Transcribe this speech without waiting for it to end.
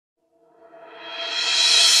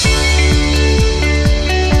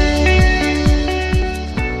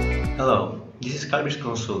Calibers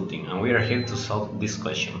Consulting, and we are here to solve this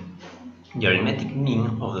question. The arithmetic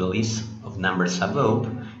mean of the list of numbers above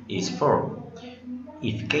is 4.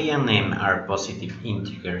 If k and m are positive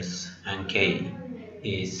integers and k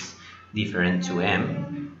is different to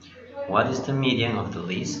m, what is the median of the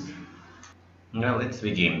list? Now let's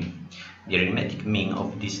begin. The arithmetic mean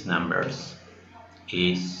of these numbers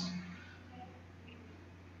is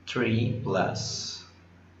 3 plus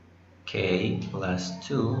k plus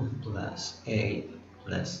 2 plus 8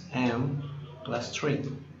 plus m plus 3,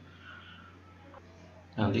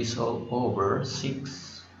 and this all over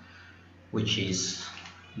 6, which is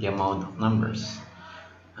the amount of numbers,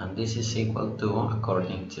 and this is equal to,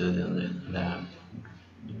 according to the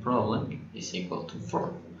problem, is equal to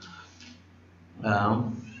 4.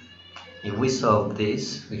 If we solve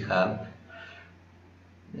this, we have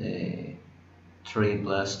 3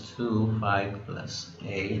 plus 2, 5 plus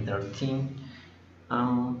 8, 13,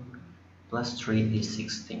 plus 3 is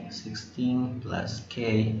 16. 16 plus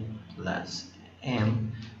k plus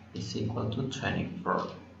m is equal to 24.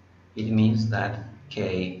 It means that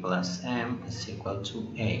k plus m is equal to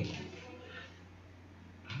 8.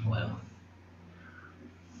 Well,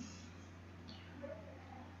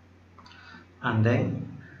 and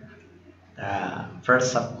then the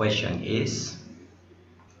first sub question is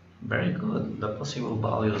very good. The possible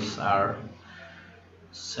values are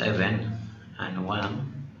 7 and 1,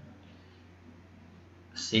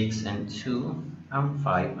 6 and 2, and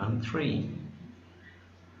 5 and 3.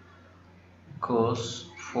 Because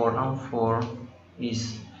 4 and 4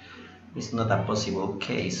 is not a possible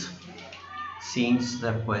case, since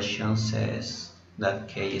the question says that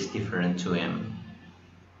k is different to m,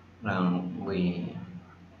 and we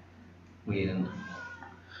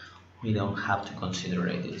don't have to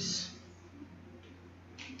consider this.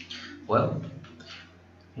 Well,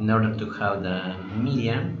 in order to have the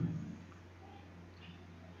median,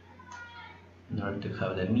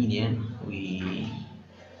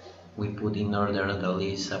 we put in order the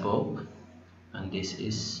list above, and this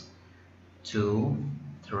is 2,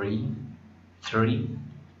 3, 3,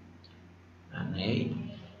 and 8,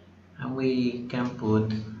 and we can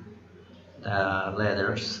put the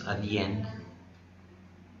letters at the end.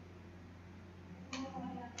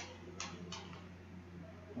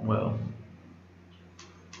 Well,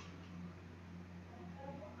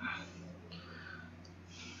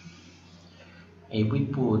 if we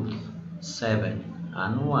put 7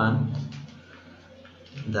 and 1,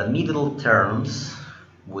 the middle terms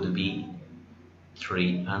would be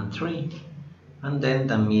 3 and 3, and then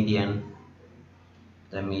the median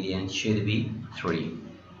should be 3.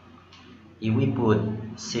 If we put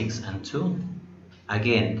 6 and 2,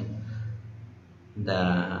 again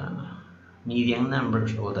the median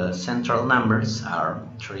numbers, or the central numbers, are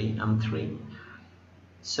 3 and 3,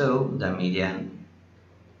 so the median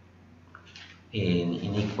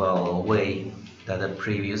in equal way that the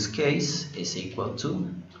previous case is equal to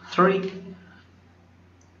 3.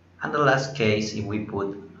 And the last case, if we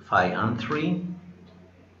put 5 and 3,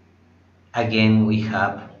 again we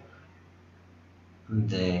have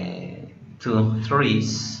the 2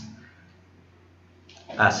 3's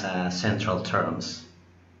as central terms.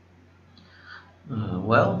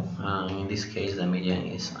 In this case the median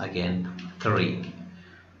is again 3.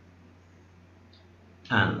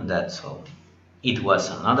 And that's all. It was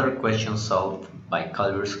another question solved by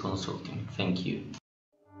Calibers Consulting. Thank you.